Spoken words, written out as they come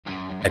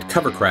At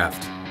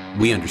Covercraft,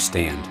 we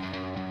understand.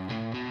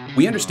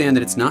 We understand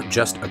that it's not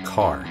just a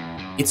car,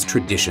 it's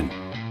tradition,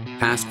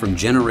 passed from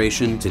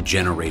generation to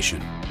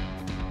generation.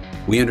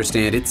 We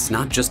understand it's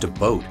not just a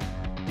boat,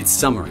 it's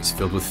summers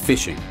filled with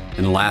fishing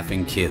and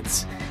laughing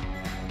kids.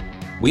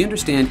 We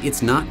understand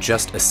it's not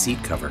just a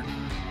seat cover,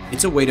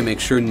 it's a way to make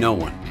sure no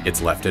one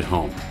gets left at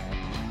home.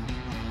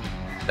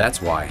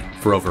 That's why,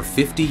 for over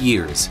 50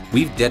 years,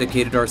 we've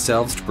dedicated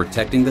ourselves to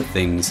protecting the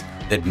things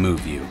that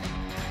move you.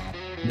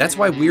 That's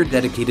why we're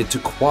dedicated to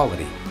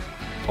quality.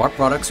 Our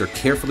products are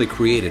carefully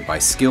created by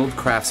skilled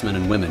craftsmen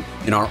and women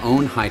in our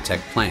own high-tech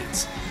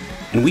plants.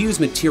 And we use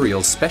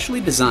materials specially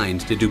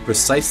designed to do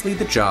precisely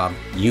the job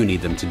you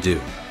need them to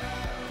do.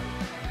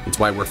 It's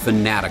why we're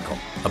fanatical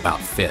about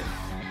fit.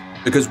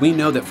 Because we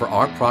know that for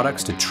our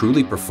products to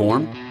truly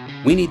perform,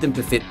 we need them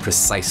to fit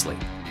precisely.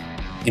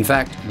 In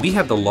fact, we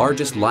have the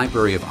largest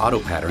library of auto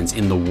patterns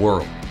in the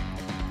world.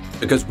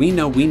 Because we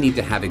know we need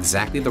to have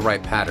exactly the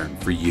right pattern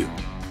for you.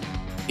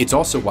 It's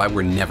also why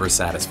we're never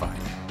satisfied,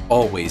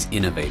 always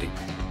innovating.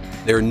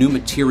 There are new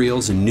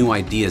materials and new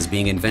ideas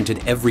being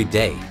invented every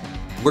day.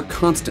 We're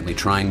constantly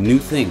trying new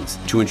things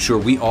to ensure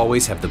we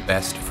always have the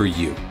best for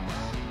you.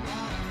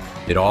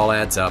 It all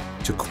adds up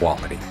to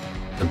quality,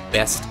 the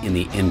best in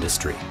the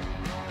industry.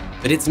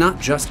 But it's not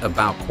just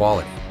about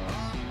quality.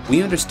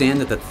 We understand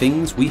that the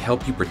things we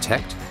help you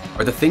protect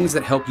are the things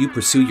that help you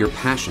pursue your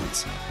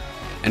passions.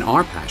 And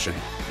our passion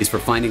is for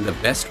finding the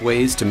best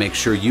ways to make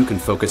sure you can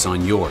focus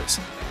on yours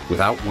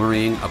without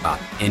worrying about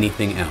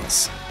anything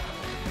else.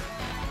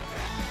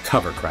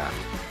 Covercraft,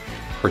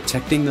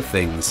 protecting the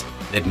things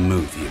that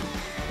move you.